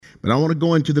But I want to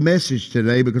go into the message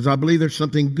today because I believe there's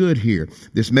something good here.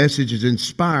 This message is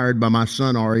inspired by my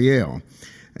son, Ariel.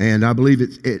 And I believe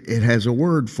it has a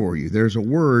word for you. There's a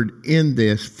word in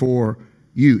this for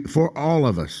you, for all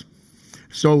of us.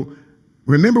 So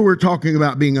remember, we're talking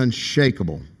about being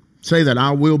unshakable. Say that,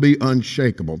 I will be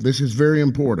unshakable. This is very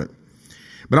important.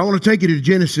 But I want to take you to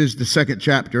Genesis, the 2nd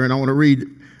chapter, and I want to read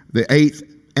the 8th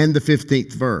and the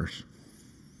 15th verse.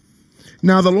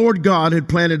 Now the Lord God had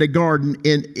planted a garden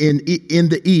in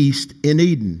the east in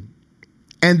Eden,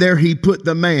 and there he put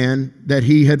the man that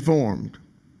he had formed.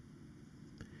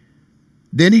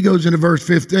 Then he goes into verse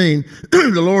 15.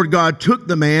 The Lord God took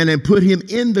the man and put him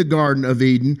in the Garden of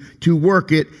Eden to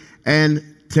work it and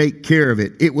take care of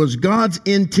it. It was God's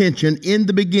intention in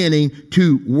the beginning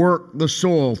to work the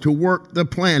soil, to work the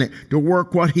planet, to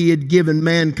work what he had given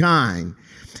mankind.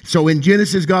 So in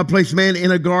Genesis, God placed man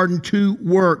in a garden to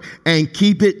work and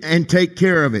keep it and take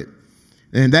care of it.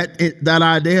 And that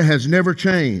idea has never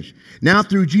changed. Now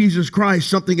through Jesus Christ,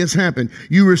 something has happened.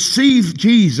 You receive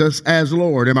Jesus as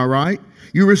Lord, am I right?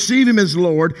 You receive him as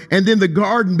Lord, and then the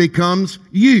garden becomes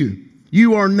you.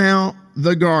 You are now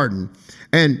the garden.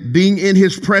 And being in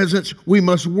his presence, we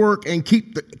must work and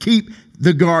keep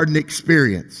the garden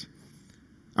experience.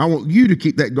 I want you to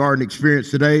keep that garden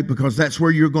experience today because that's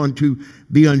where you're going to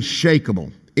be unshakable,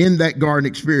 in that garden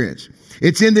experience.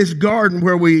 It's in this garden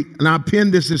where and I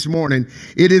penned this morning,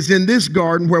 it is in this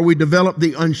garden where we develop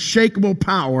the unshakable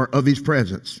power of his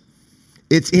presence.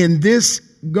 It's in this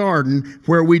garden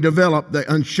where we develop the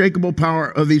unshakable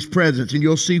power of his presence. And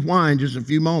you'll see why in just a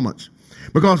few moments.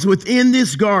 Because within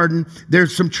this garden,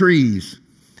 there's some trees.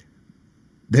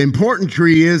 The important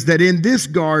tree is that in this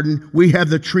garden, we have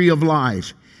the tree of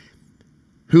life.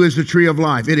 Who is the tree of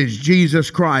life? It is Jesus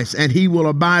Christ, and he will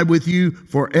abide with you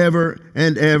forever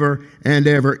and ever and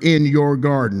ever in your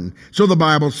garden. So the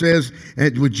Bible says,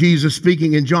 and with Jesus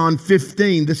speaking in John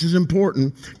 15, this is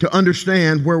important to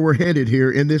understand where we're headed here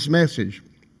in this message.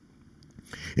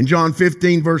 In John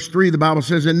 15, verse 3, the Bible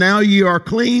says, and now ye are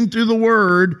clean through the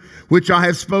word which I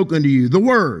have spoken to you. The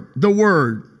word.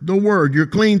 You're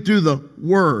clean through the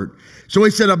word. So he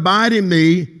said, abide in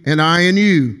me and I in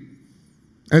you.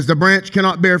 As the branch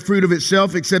cannot bear fruit of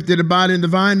itself except it abide in the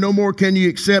vine, no more can you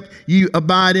except you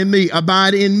abide in me.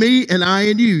 Abide in me and I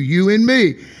in you, you in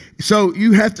me. So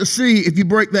you have to see, if you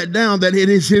break that down, that it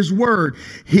is his word.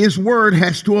 His word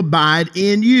has to abide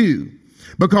in you.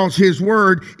 Because his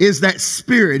word is that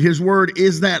spirit. His word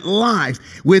is that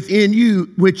life within you,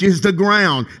 which is the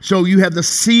ground. So you have the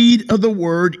seed of the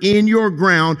word in your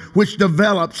ground, which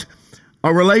develops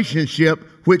a relationship,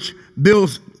 which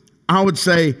builds, I would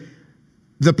say,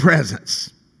 the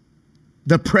presence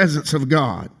of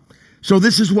God. So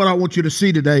this is what I want you to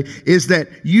see today, is that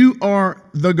you are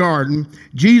the garden.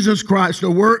 Jesus Christ,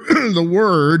 the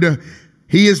word,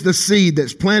 he is the seed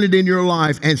that's planted in your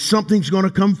life, and something's going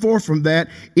to come forth from that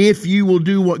if you will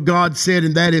do what God said,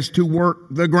 and that is to work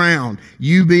the ground,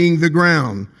 you being the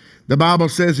ground. The Bible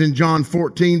says in John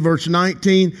 14, verse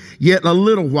 19, yet a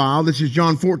little while, this is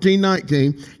John 14,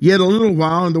 19, yet a little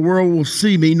while, and the world will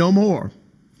see me no more.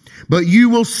 But you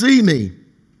will see me.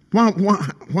 Why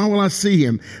will I see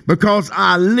him? Because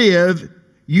I live,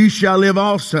 you shall live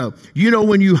also. You know,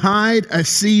 when you hide a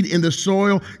seed in the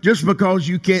soil, just because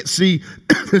you can't see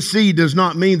the seed does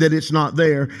not mean that it's not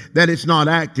there, that it's not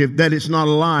active, that it's not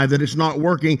alive, that it's not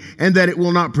working, and that it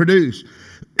will not produce.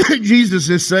 Jesus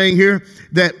is saying here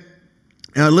that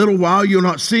in a little while you'll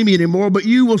not see me anymore, but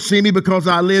you will see me because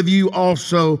I live, you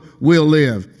also will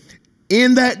live.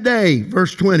 In that day,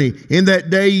 verse 20, in that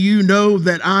day you know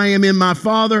that I am in my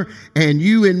Father, and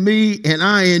you in me, and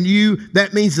I in you.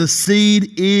 That means the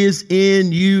seed is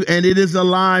in you, and it is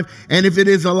alive. And if it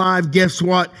is alive, guess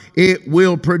what? It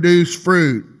will produce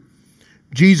fruit.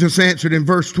 Jesus answered in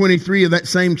verse 23 of that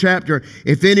same chapter,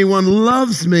 if anyone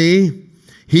loves me,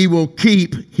 he will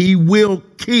keep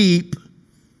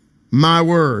my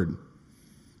word.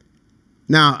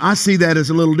 Now, I see that as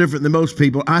a little different than most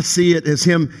people. I see it as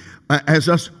him, as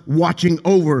us watching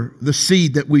over the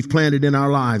seed that we've planted in our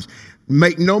lives.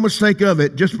 Make no mistake of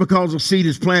it, just because a seed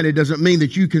is planted doesn't mean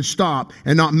that you can stop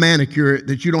and not manicure it,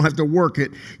 that you don't have to work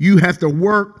it. You have to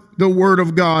work the word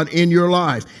of God in your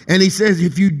life. And he says,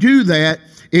 if you do that,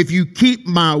 if you keep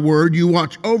my word, you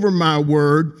watch over my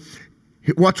word,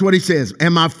 watch what he says,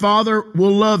 and my Father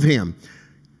will love him.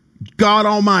 God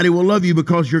Almighty will love you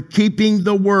because you're keeping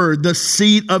the word, the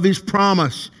seed of his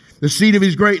promise, the seed of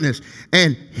his greatness.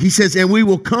 And he says, and we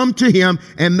will come to him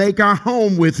and make our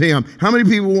home with him. How many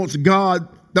people wants God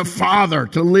the Father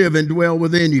to live and dwell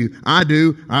within you? I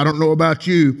do. I don't know about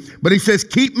you. But he says,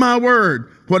 keep my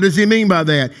word. What does he mean by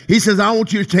that? He says, I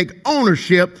want you to take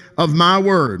ownership of my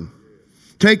word.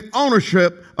 Take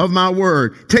ownership of my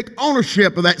word. Take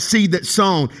ownership of that seed that's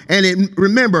sown. And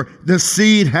remember, the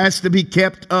seed has to be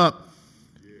kept up.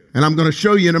 And I'm going to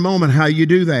show you in a moment how you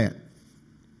do that.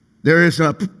 There is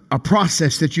a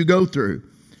process that you go through.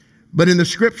 But in the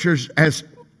scriptures, as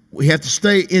we have to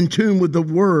stay in tune with the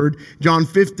word, John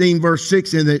 15, verse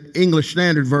 6 in the English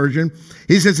Standard Version,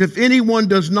 he says, if anyone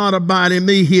does not abide in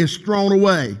me, he is thrown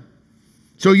away.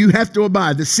 So you have to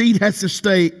abide. The seed has to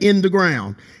stay in the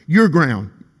ground, your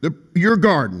garden.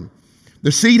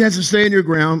 The seed has to stay in your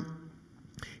ground,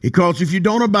 because if you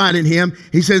don't abide in him,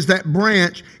 he says that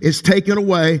branch is taken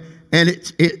away and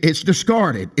it's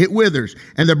discarded. It withers,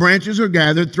 and the branches are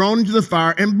gathered, thrown into the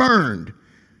fire, and burned.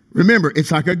 Remember,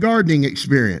 it's like a gardening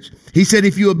experience. He said,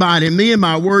 if you abide in me and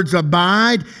my words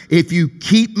abide, if you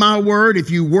keep my word, if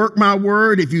you work my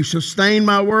word, if you sustain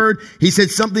my word, he said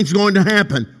something's going to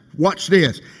happen. Watch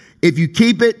this. If you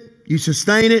keep it, you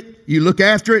sustain it, you look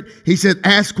after it, he said,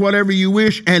 ask whatever you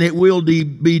wish and it will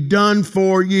be done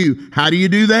for you. How do you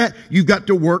do that? You've got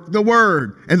to work the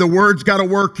word, and the word's got to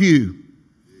work you.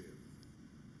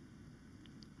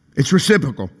 It's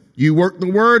reciprocal. You work the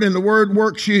word and the word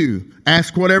works you.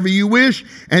 Ask whatever you wish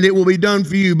and it will be done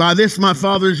for you. By this my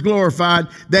Father is glorified,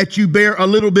 that you bear a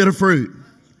little bit of fruit.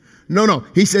 No.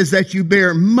 He says that you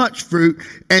bear much fruit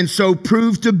and so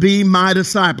prove to be my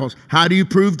disciples. How do you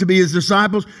prove to be his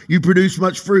disciples? You produce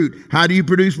much fruit. How do you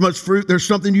produce much fruit? There's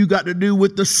something you got to do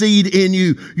with the seed in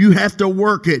you. You have to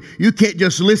work it. You can't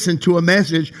just listen to a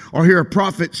message or hear a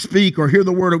prophet speak or hear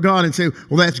the word of God and say,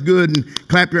 well, that's good, and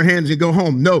clap your hands and go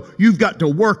home. No, you've got to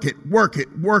work it,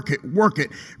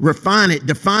 refine it,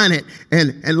 define it,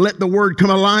 and let the word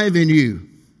come alive in you.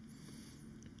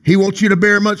 He wants you to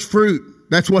bear much fruit.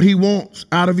 That's what he wants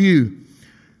out of you.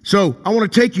 So I want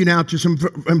to take you now to some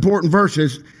important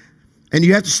verses, and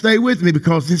you have to stay with me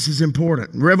because this is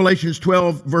important. Revelations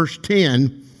 12, verse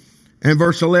 10 and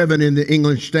verse 11 in the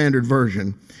English Standard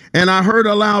Version. And I heard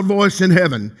a loud voice in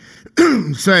heaven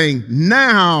saying,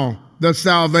 now the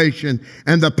salvation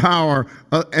and the power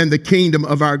and the kingdom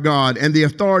of our God and the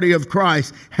authority of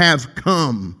Christ have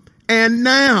come. And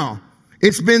now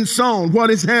it's been sown.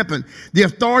 What has happened? The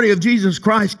authority of Jesus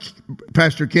Christ,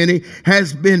 Pastor Kenny,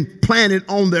 has been planted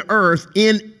on the earth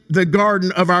in the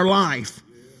garden of our life.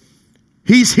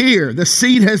 He's here. The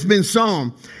seed has been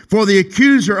sown. For the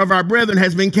accuser of our brethren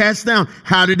has been cast down.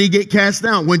 How did he get cast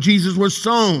down? When Jesus was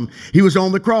sown, he was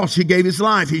on the cross. He gave his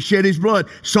life. He shed his blood,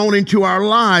 sown into our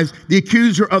lives. The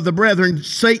accuser of the brethren,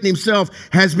 Satan himself,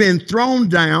 has been thrown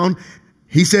down.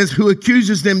 He says, who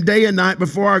accuses them day and night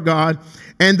before our God.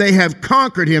 And they have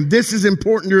conquered him. This is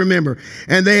important to remember.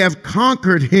 And they have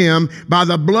conquered him by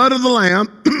the blood of the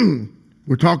Lamb.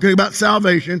 We're talking about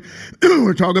salvation.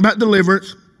 We're talking about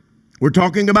deliverance. We're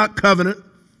talking about covenant.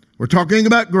 We're talking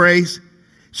about grace.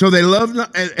 So they loved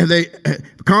and they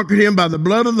conquered him by the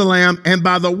blood of the Lamb and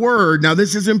by the word. Now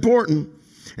this is important.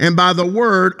 And by the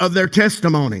word of their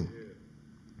testimony.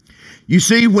 You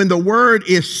see, when the word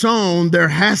is sown, there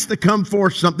has to come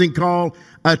forth something called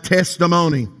a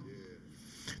testimony.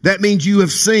 That means you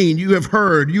have seen, you have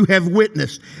heard, you have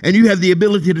witnessed, and you have the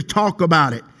ability to talk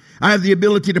about it. I have the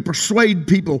ability to persuade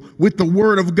people with the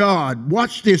word of God.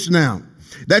 Watch this now.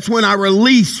 That's when I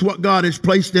release what God has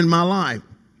placed in my life.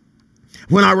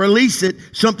 When I release it,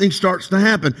 something starts to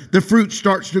happen. The fruit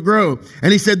starts to grow.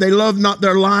 And he said they love not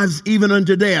their lives even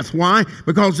unto death. Why?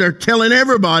 Because they're telling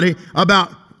everybody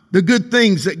about the good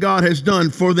things that God has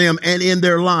done for them and in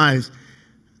their lives.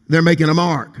 They're making a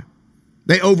mark.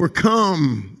 They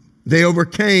overcame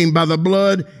by the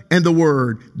blood and the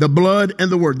word. The blood and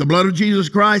the word. The blood of Jesus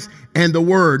Christ and the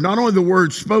word. Not only the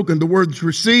word spoken, the word that's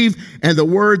received, and the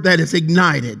word that is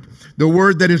ignited. The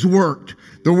word that is worked.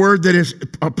 The word that is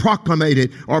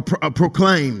proclamated or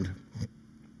proclaimed.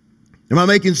 Am I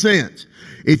making sense?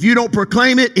 If you don't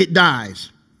proclaim it, it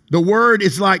dies. The word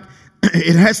is like,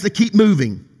 it has to keep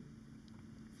moving.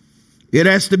 It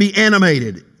has to be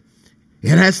animated.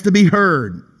 It has to be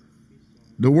heard.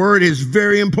 The word is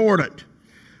very important.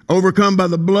 Overcome by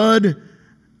the blood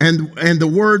and the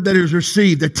word that is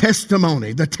received. The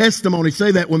testimony. The testimony.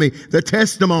 Say that with me. The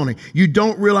testimony. You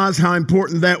don't realize how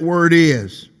important that word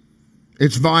is.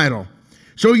 It's vital.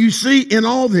 So you see in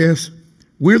all this,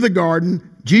 we're the garden.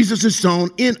 Jesus is sown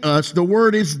in us. The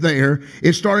word is there.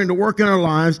 It's starting to work in our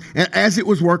lives. And as it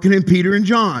was working in Peter and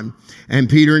John. And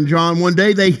Peter and John, one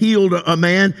day they healed a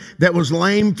man that was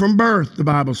lame from birth, the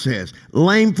Bible says.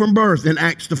 Lame from birth in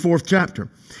Acts, the 4th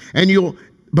chapter. And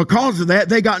because of that,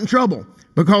 they got in trouble.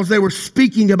 Because they were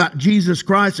speaking about Jesus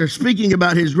Christ. They're speaking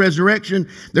about his resurrection.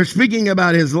 They're speaking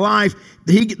about his life.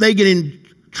 They get in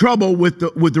trouble with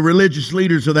the religious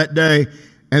leaders of that day,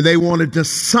 and they wanted to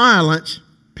silence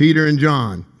Peter and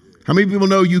John. How many people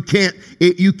know you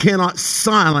cannot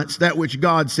silence that which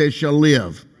God says shall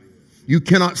live? You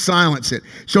cannot silence it.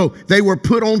 So they were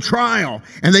put on trial,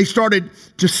 and they started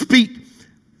to speak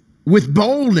with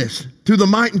boldness through the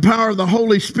might and power of the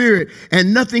Holy Spirit,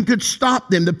 and nothing could stop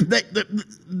them.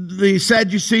 The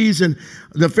Sadducees and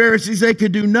the Pharisees, they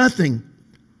could do nothing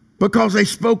because they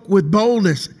spoke with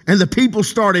boldness. And the people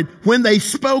started, when they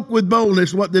spoke with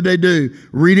boldness, what did they do?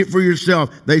 Read it for yourself.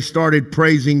 They started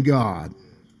praising God.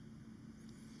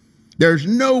 There's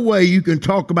no way you can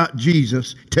talk about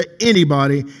Jesus to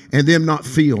anybody and them not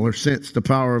feel or sense the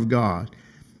power of God,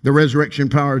 the resurrection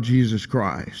power of Jesus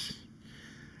Christ.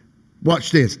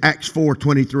 Watch this, Acts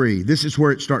 4:23. This is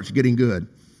where it starts getting good.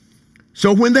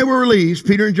 So when they were released,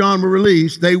 Peter and John were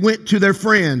released, they went to their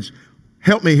friends.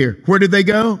 Help me here. Where did they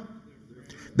go?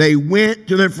 They went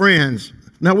to their friends.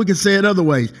 Now we can say it other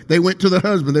ways. They went to their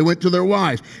husband. They went to their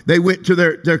wives. They went to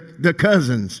their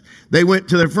cousins. They went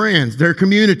to their friends, their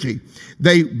community.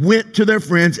 They went to their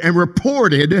friends and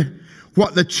reported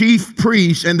what the chief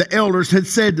priests and the elders had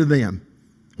said to them.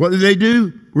 What did they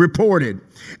do? Reported.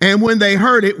 And when they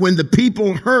heard it, when the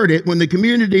people heard it, when the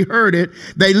community heard it,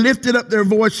 they lifted up their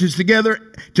voices together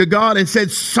to God and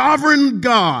said, Sovereign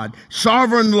God,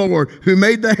 sovereign Lord, who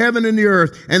made the heaven and the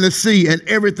earth and the sea and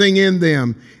everything in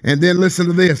them. And then listen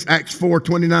to this, Acts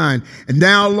 4:29. And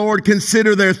now, Lord,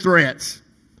 consider their threats.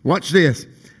 Watch this.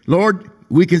 Lord,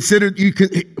 we consider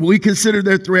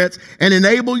their threats and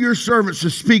enable your servants to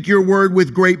speak your word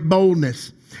with great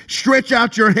boldness. Stretch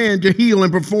out your hand to heal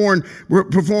and perform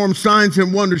signs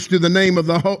and wonders through the name of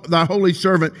the holy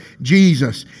servant,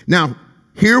 Jesus. Now,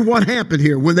 hear what happened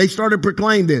here. When they started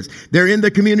proclaiming this, they're in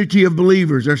the community of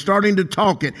believers. They're starting to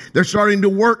talk it. They're starting to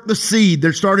work the seed.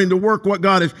 They're starting to work what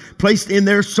God has placed in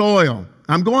their soil.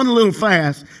 I'm going a little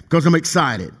fast because I'm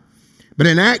excited. But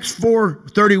in Acts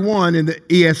 4:31 in the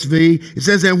ESV, it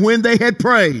says, and when they had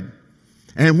prayed,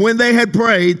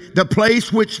 the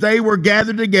place which they were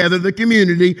gathered together, the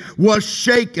community, was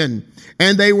shaken,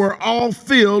 and they were all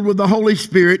filled with the Holy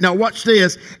Spirit. Now watch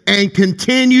this. And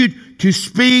continued to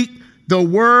speak the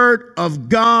word of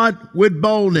God with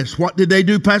boldness. What did they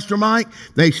do, Pastor Mike?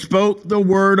 They spoke the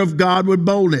word of God with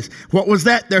boldness. What was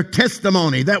that? Their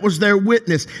testimony. That was their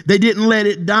witness. They didn't let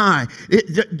it die.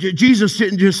 Jesus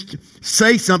didn't just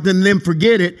say something and then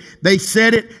forget it. They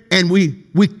said it, and we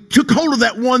took hold of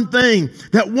that one thing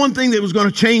that was going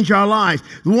to change our lives,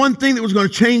 the one thing that was going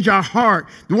to change our heart,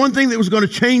 the one thing that was going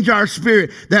to change our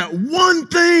spirit, that one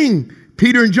thing.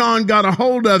 Peter and John got a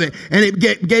hold of it, and it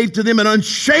gave to them an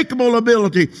unshakable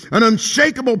ability, an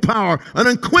unshakable power, an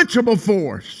unquenchable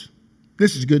force.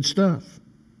 This is good stuff.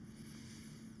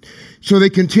 So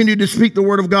they continued to speak the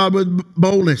word of God with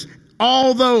boldness.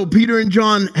 Although Peter and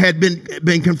John had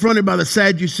been confronted by the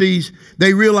Sadducees,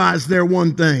 they realized their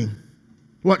one thing.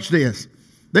 Watch this.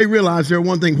 They realized their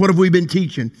one thing. What have we been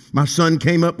teaching? My son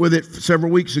came up with it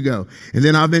several weeks ago, and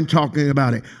then I've been talking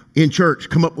about it. In church,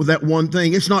 come up with that one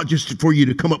thing. It's not just for you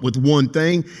to come up with one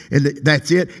thing and that's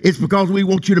it. It's because we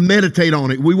want you to meditate on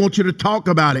it. We want you to talk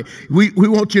about it. We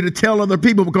want you to tell other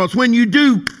people, because when you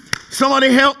do,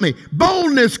 somebody help me,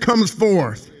 boldness comes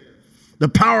forth. The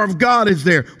power of God is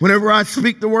there. Whenever I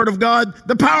speak the word of God,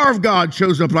 the power of God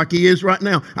shows up like he is right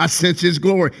now. I sense his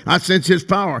glory. I sense his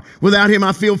power. Without him,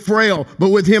 I feel frail, but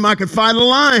with him, I can fight a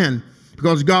lion.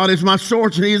 Because God is my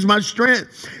source and he is my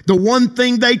strength. The one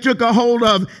thing they took a hold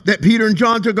of, that Peter and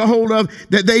John took a hold of,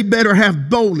 that they better have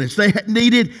boldness. They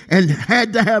needed and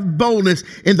had to have boldness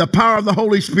in the power of the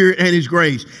Holy Spirit and his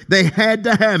grace. They had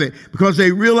to have it because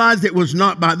they realized it was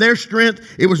not by their strength,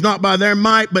 it was not by their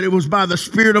might, but it was by the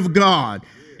Spirit of God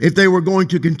if they were going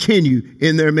to continue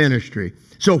in their ministry.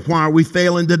 So why are we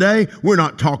failing today? We're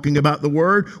not talking about the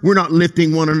word. We're not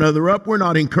lifting one another up. We're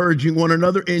not encouraging one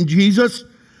another in Jesus.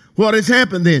 What has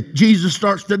happened then? Jesus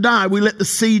starts to die. We let the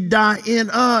seed die in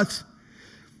us.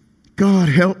 God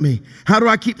help me. How do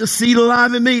I keep the seed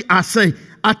alive in me? I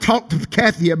talked to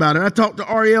Kathy about it. I talked to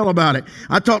Ariel about it.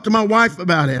 I talked to my wife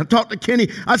about it. I talked to Kenny.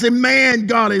 I said, man,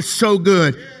 God is so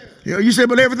good. You say,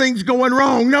 but everything's going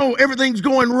wrong. No, everything's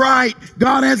going right.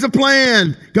 God has a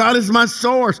plan. God is my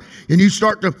source. And you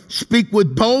start to speak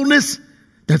with boldness.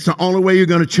 That's the only way you're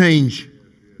going to change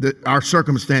our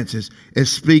circumstances,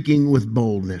 is speaking with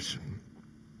boldness.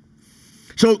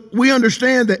 So we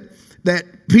understand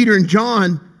that Peter and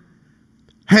John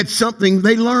had something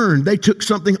they learned. They took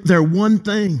something, their one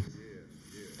thing.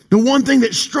 The one thing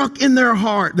that struck in their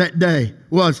heart that day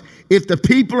was, if the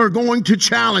people are going to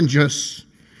challenge us,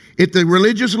 if the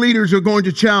religious leaders are going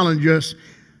to challenge us,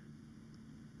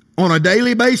 On a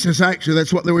daily basis, actually,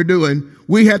 that's what they were doing.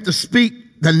 We have to speak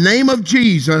the name of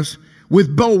Jesus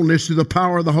with boldness through the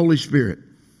power of the Holy Spirit.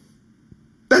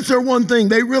 That's their one thing.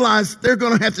 They realize they're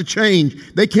going to have to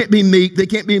change. They can't be meek. They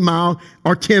can't be mild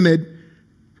or timid.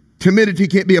 Timidity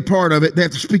can't be a part of it. They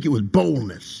have to speak it with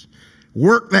boldness.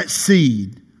 Work that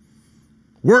seed.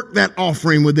 Work that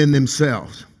offering within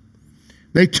themselves.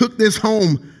 They took this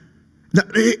home.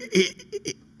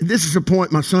 This is a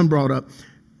point my son brought up.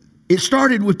 It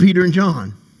started with Peter and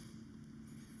John.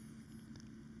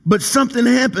 But something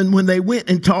happened when they went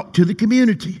and talked to the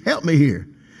community. Help me here.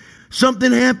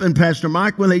 Something happened, Pastor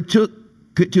Mike, when they took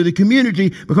to the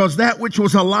community, because that which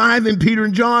was alive in Peter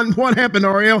and John, what happened,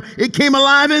 Ariel? It came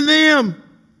alive in them.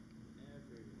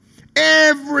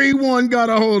 Everyone got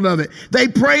a hold of it. They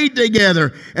prayed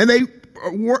together and they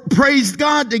praised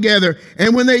God together.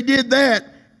 And when they did that,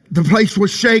 the place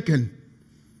was shaken.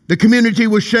 The community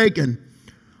was shaken.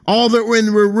 All that were in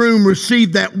the room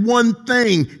received that one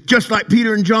thing, just like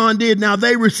Peter and John did. Now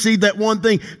they received that one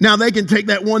thing. Now they can take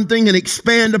that one thing and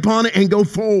expand upon it and go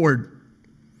forward.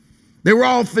 They were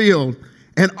all filled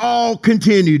and all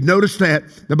continued. Notice that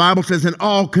the Bible says, and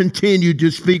all continued to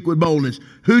speak with boldness.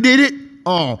 Who did it?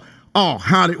 All. All.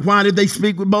 Why did they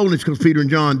speak with boldness? Because Peter and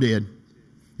John did.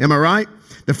 Am I right?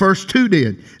 The first two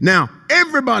did. Now,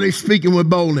 everybody's speaking with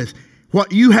boldness.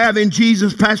 What you have in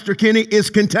Jesus, Pastor Kenny, is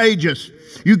contagious.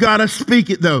 You got to speak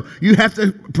it, though. You have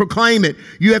to proclaim it.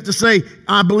 You have to say,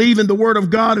 I believe in the Word of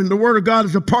God, and the Word of God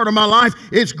is a part of my life.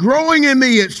 It's growing in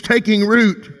me. It's taking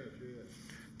root.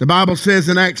 The Bible says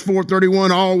in Acts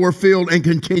 4:31, all were filled and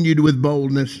continued with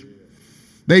boldness.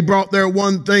 They brought their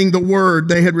one thing, the Word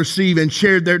they had received, and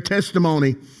shared their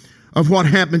testimony of what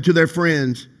happened to their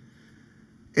friends.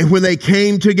 And when they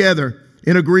came together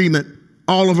in agreement,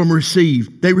 all of them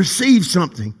received. They received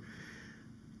something.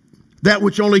 That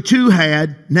which only two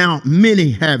had, now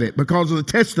many have it because of the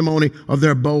testimony of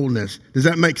their boldness. Does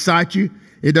that excite you?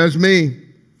 It does me.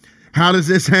 How does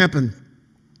this happen?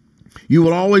 You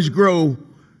will always grow.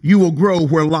 You will grow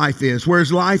where life is.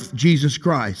 Where's life? Jesus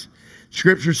Christ.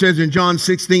 Scripture says in John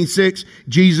 16:6,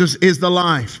 Jesus is the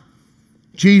life.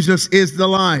 Jesus is the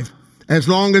life. As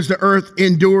long as the earth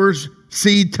endures,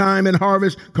 seed time and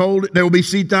harvest, cold, there will be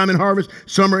seed time and harvest,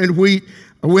 summer and wheat,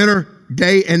 winter,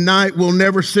 day and night will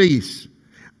never cease.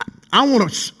 I want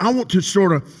to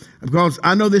sort of, because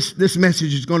I know this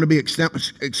message is going to be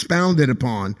expounded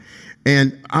upon,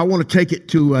 and I want to take it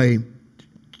to a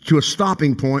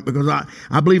stopping point, because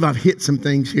I believe I've hit some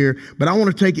things here, but I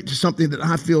want to take it to something that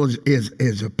I feel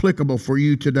is applicable for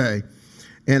you today.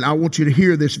 And I want you to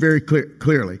hear this very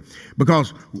clearly,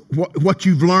 because what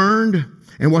you've learned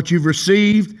and what you've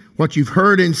received, what you've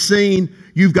heard and seen,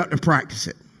 you've got to practice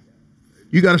it.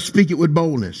 You got to speak it with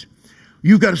boldness.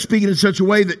 You've got to speak it in such a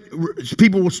way that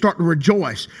people will start to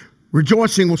rejoice.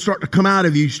 Rejoicing will start to come out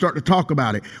of you. You start to talk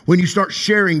about it. When you start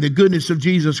sharing the goodness of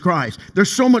Jesus Christ. There's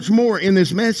so much more in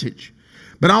this message.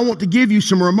 But I want to give you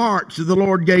some remarks that the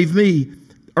Lord gave me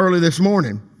early this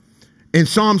morning. In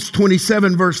Psalms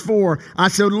 27, verse 4, I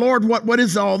said, Lord, what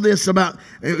is all this about?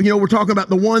 We're talking about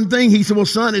the one thing. He said, well,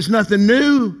 son, it's nothing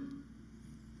new.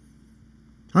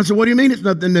 I said, what do you mean it's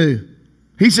nothing new?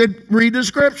 He said, read the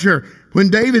scripture. When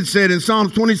David said in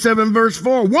Psalms 27, verse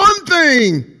 4, one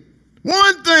thing,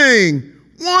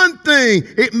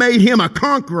 it made him a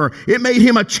conqueror. It made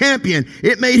him a champion.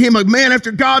 It made him a man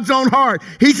after God's own heart.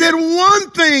 He said,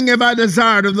 one thing have I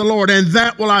desired of the Lord, and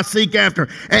that will I seek after.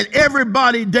 And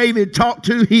everybody David talked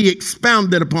to, he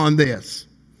expounded upon this.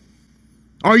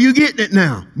 Are you getting it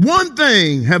now? One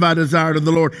thing have I desired of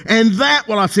the Lord, and that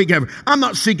will I seek after. I'm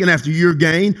not seeking after your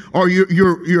gain or your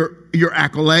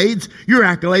accolades. Your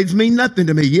accolades mean nothing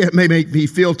to me. Yeah, it may make me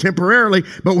feel temporarily,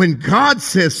 but when God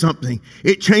says something,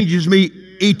 it changes me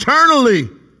eternally.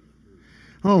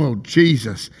 Oh,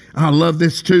 Jesus. I love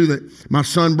this too that my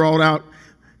son brought out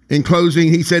in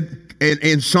closing. He said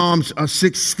in Psalms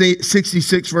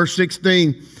 66, verse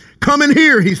 16, come and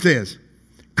hear, he says.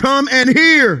 Come and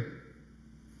hear.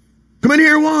 Come and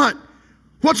hear what?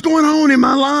 What's going on in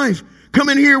my life? Come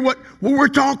and hear what we're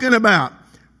talking about.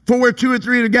 For where two or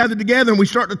three are gathered together and we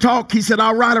start to talk, he said,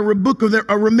 I'll write a book of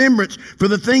a remembrance for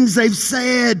the things they've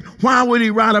said. Why would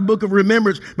he write a book of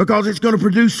remembrance? Because it's going to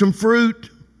produce some fruit.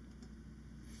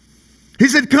 He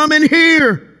said, come and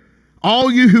hear,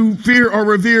 all you who fear or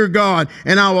revere God,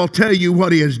 and I will tell you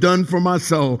what he has done for my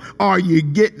soul. Are you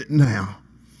getting it now?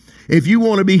 If you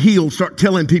want to be healed, start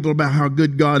telling people about how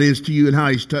good God is to you and how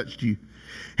he's touched you.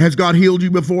 Has God healed you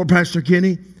before, Pastor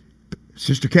Kenny?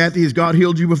 Sister Kathy, has God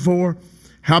healed you before?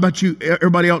 How about you,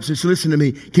 everybody else that's listening to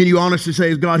me? Can you honestly say,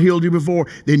 has God healed you before?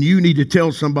 Then you need to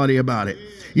tell somebody about it.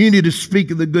 You need to speak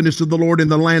of the goodness of the Lord in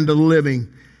the land of the living.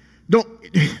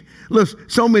 Listen,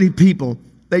 so many people,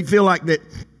 they feel like that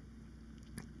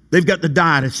they've got to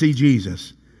die to see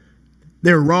Jesus.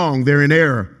 They're wrong. They're in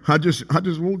error. I just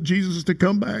want Jesus to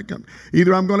come back.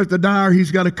 Either I'm going to have to die or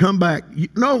he's got to come back.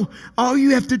 No, all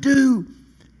you have to do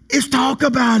is talk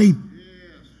about him.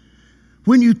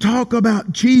 When you talk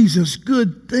about Jesus,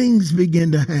 good things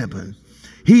begin to happen.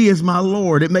 He is my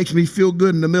Lord. It makes me feel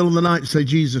good in the middle of the night to say,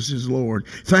 Jesus is Lord.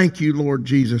 Thank you, Lord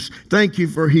Jesus. Thank you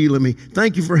for healing me.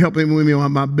 Thank you for helping me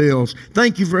with my bills.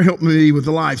 Thank you for helping me with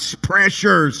life's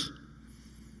pressures.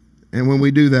 And when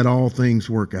we do that, all things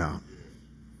work out.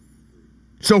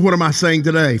 So what am I saying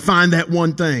today? Find that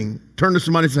one thing. Turn to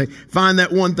somebody and say, find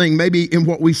that one thing, maybe in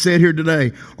what we said here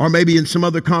today, or maybe in some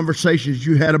other conversations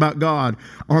you had about God,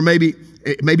 or maybe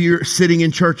you're sitting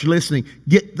in church listening.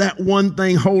 Get that one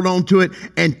thing, hold on to it,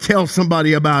 and tell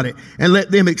somebody about it, and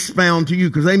let them expound to you,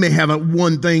 because they may have a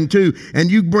one thing too.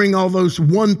 And you bring all those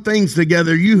one things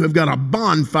together, you have got a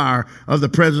bonfire of the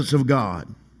presence of God.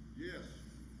 Yes.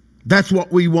 That's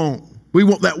what we want. We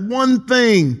want that one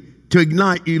thing to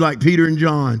ignite you like Peter and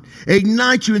John.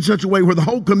 Ignite you in such a way where the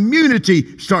whole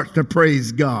community starts to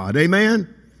praise God.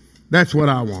 Amen? That's what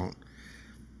I want.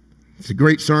 It's a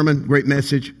great sermon, great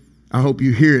message. I hope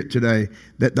you hear it today,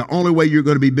 that the only way you're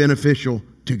going to be beneficial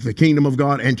to the kingdom of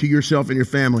God and to yourself and your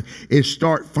family is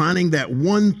start finding that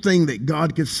one thing that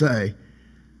God could say,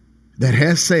 that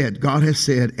has said, God has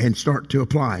said, and start to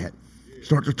apply it.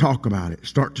 Start to talk about it.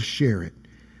 Start to share it.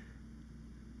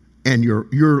 And your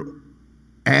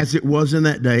as it was in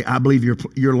that day, I believe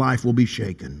your life will be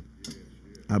shaken.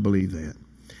 I believe that.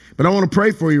 But I want to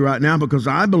pray for you right now, because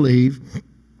I believe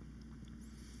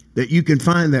that you can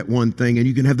find that one thing and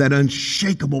you can have that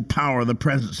unshakable power of the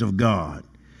presence of God.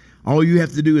 All you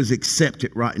have to do is accept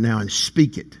it right now and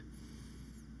speak it.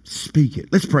 Speak it.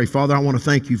 Let's pray. Father, I want to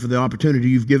thank you for the opportunity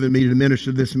you've given me to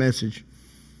minister this message.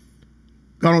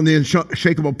 God, on the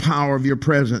unshakable power of your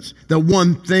presence, the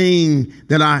one thing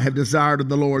that I have desired of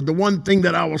the Lord, the one thing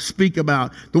that I will speak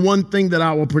about, the one thing that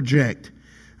I will project.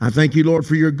 I thank you, Lord,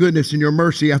 for your goodness and your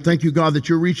mercy. I thank you, God, that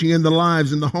you're reaching in the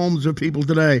lives and the homes of people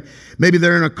today. Maybe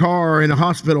they're in a car or in a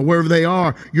hospital, wherever they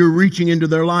are. You're reaching into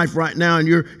their life right now, and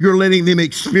you're letting them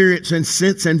experience and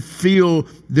sense and feel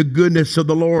the goodness of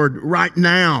the Lord right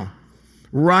now.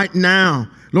 Right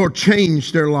now. Lord,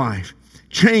 change their life.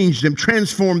 Change them,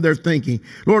 transform their thinking.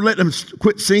 Lord, let them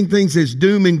quit seeing things as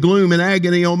doom and gloom and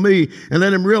agony on me, and let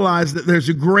them realize that there's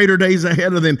greater days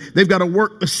ahead of them. They've got to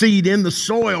work the seed in the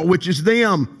soil, which is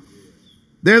them.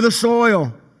 They're the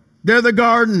soil. They're the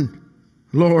garden.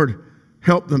 Lord,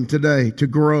 help them today to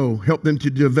grow. Help them to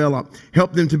develop.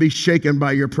 Help them to be shaken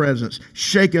by your presence,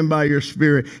 shaken by your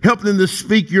spirit. Help them to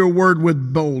speak your word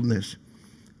with boldness,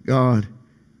 God.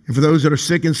 And for those that are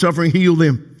sick and suffering, heal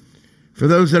them. For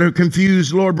those that are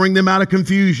confused, Lord, bring them out of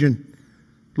confusion.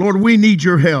 Lord, we need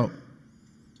your help.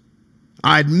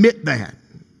 I admit that.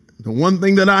 The one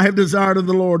thing that I have desired of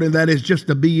the Lord, and that is just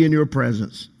to be in your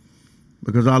presence,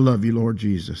 because I love you, Lord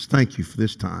Jesus. Thank you for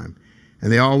this time.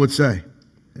 And they all would say,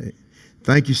 hey,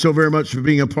 thank you so very much for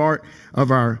being a part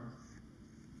of our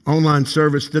online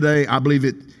service today. I believe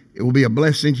it will be a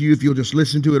blessing to you if you'll just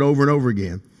listen to it over and over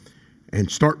again and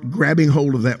start grabbing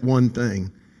hold of that one thing.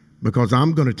 Because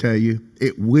I'm going to tell you,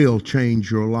 it will change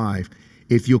your life.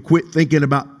 If you'll quit thinking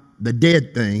about the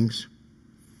dead things,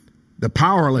 the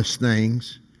powerless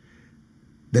things,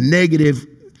 the negative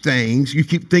things, you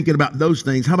keep thinking about those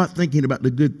things. How about thinking about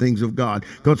the good things of God?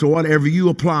 Because whatever you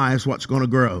apply is what's going to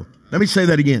grow. Let me say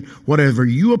that again. Whatever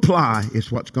you apply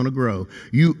is what's going to grow.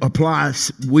 You apply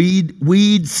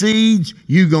weed seeds,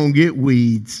 you're going to get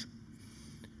weeds.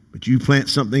 But you plant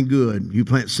something good. You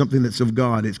plant something that's of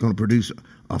God, it's going to produce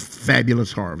a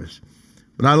fabulous harvest.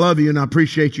 But I love you and I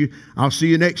appreciate you. I'll see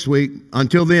you next week.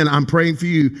 Until then, I'm praying for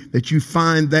you that you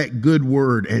find that good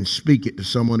word and speak it to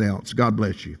someone else. God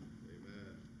bless you.